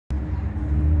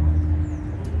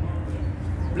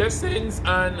Blessings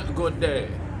and good day.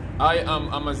 I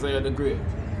am Amaziah the Great.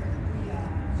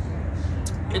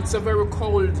 It's a very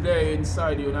cold day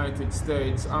inside the United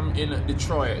States. I'm in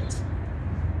Detroit.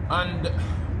 And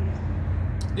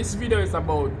this video is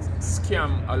about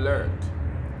scam alert.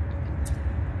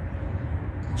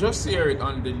 Just hear it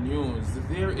on the news.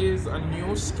 There is a new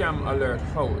scam alert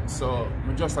out. So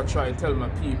I just try to tell my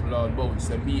people all about it.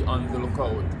 So be on the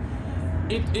lookout.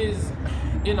 It is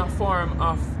in a form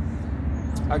of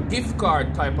a gift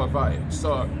card type of vibe.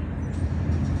 So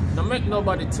don't make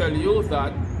nobody tell you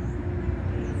that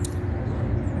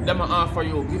them offer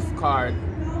you a gift card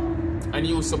and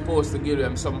you're supposed to give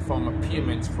them some form of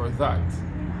payment for that.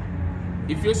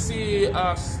 If you see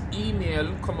an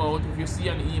email come out, if you see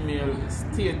an email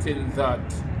stating that,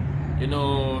 you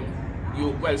know,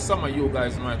 well, some of you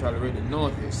guys might already know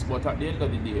this, but at the end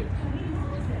of the day,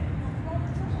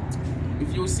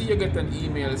 if you see you get an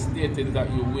email stating that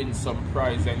you win some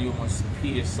prize and you must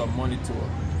pay some money to,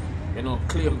 you know,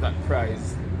 claim that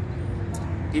prize,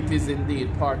 it is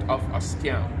indeed part of a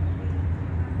scam.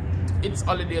 It's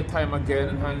holiday time again,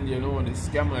 and you know the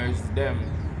scammers, them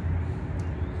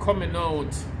coming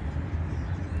out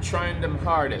trying them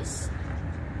hardest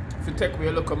to take away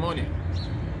a look of money.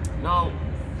 Now,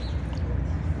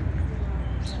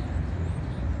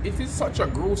 it is such a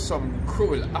gruesome,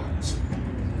 cruel act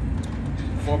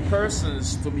for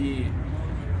persons to be,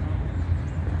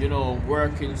 you know,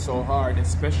 working so hard,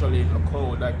 especially in the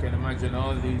cold. I can imagine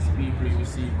all these people you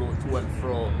see go to and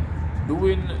fro,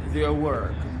 doing their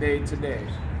work day to day.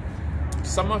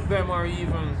 Some of them are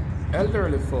even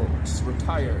elderly folks,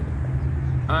 retired.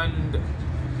 And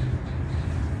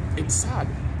it's sad.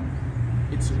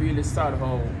 It's really sad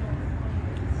how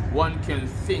one can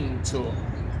think to,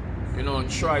 you know,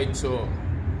 try to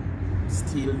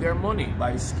steal their money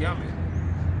by scamming.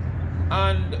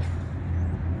 And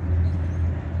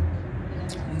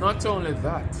not only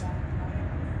that,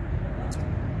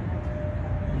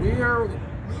 we are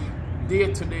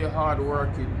day-to-day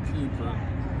hard-working people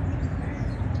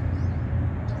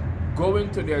going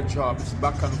to their jobs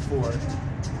back and forth,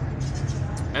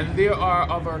 and there are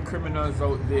other criminals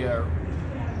out there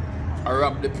who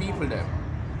rob the people them.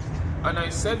 And I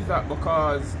said that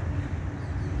because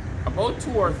about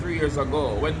 2 or 3 years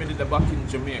ago, when we did the back in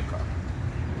Jamaica,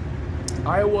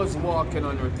 I was walking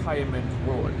on Retirement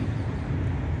Road.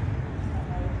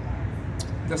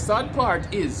 The sad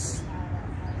part is,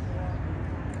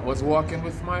 I was walking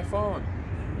with my phone,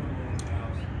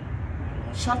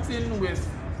 chatting with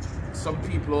some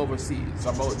people overseas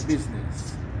about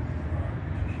business,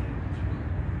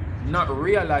 not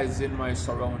realizing my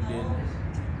surrounding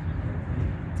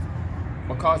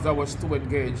because I was too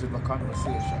engaged in the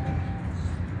conversation.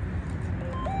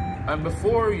 And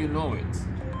before you know it,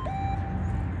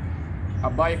 a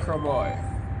biker boy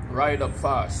ride up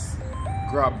fast,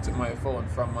 grabbed my phone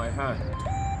from my hand.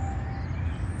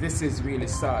 This is really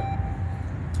sad.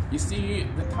 You see,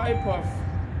 the type of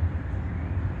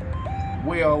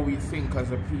way we think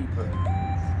as a people,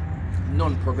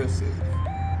 non-progressive,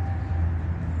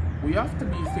 we have to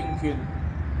be thinking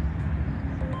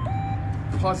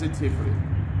positively,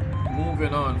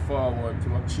 moving on forward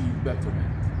to achieve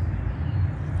betterment.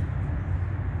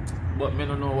 But I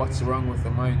don't know what's wrong with the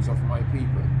minds of my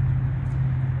people.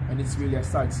 And it's really a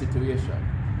sad situation.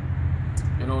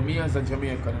 You know, me as a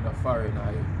Jamaican and a foreign,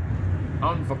 I'm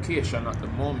on vacation at the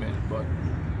moment, but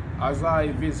as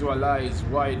I visualize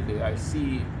widely, I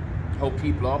see how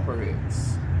people operate.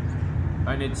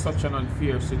 And it's such an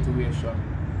unfair situation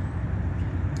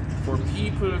for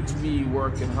people to be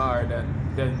working hard and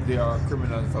then there are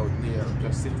criminals out there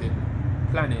just sitting,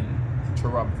 planning to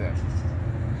rob them.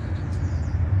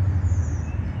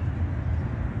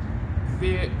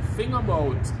 The thing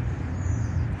about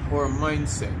our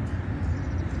mindset,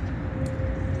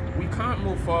 we can't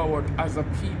move forward as a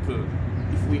people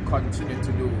if we continue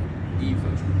to do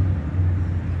evil.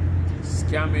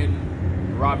 Scamming,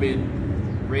 robbing,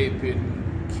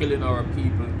 raping, killing our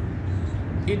people.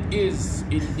 It is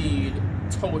indeed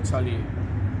totally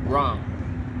wrong.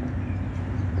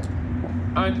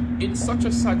 And it's such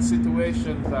a sad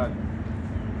situation that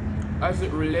as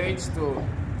it relates to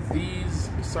these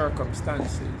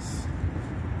circumstances,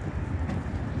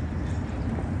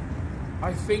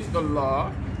 I think the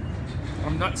law,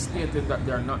 I'm not stating that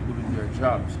they're not doing their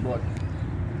jobs, but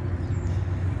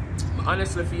I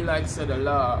honestly feel like the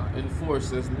law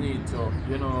enforcers need to,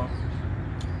 you know,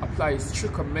 apply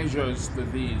stricter measures to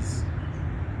these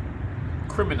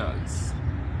criminals.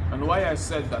 And why I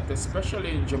said that,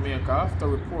 especially in Jamaica, after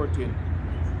reporting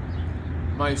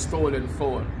my stolen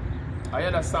phone, I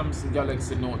had a Samsung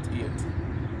Galaxy Note 8,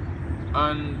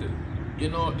 and you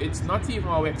know, it's not even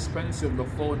how expensive the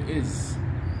phone is.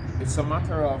 It's a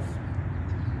matter of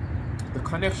the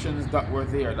connections that were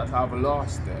there that I've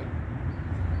lost then.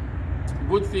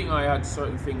 Good thing I had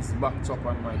certain things backed up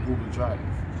on my Google Drive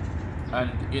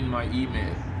and in my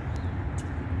email.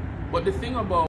 But the thing about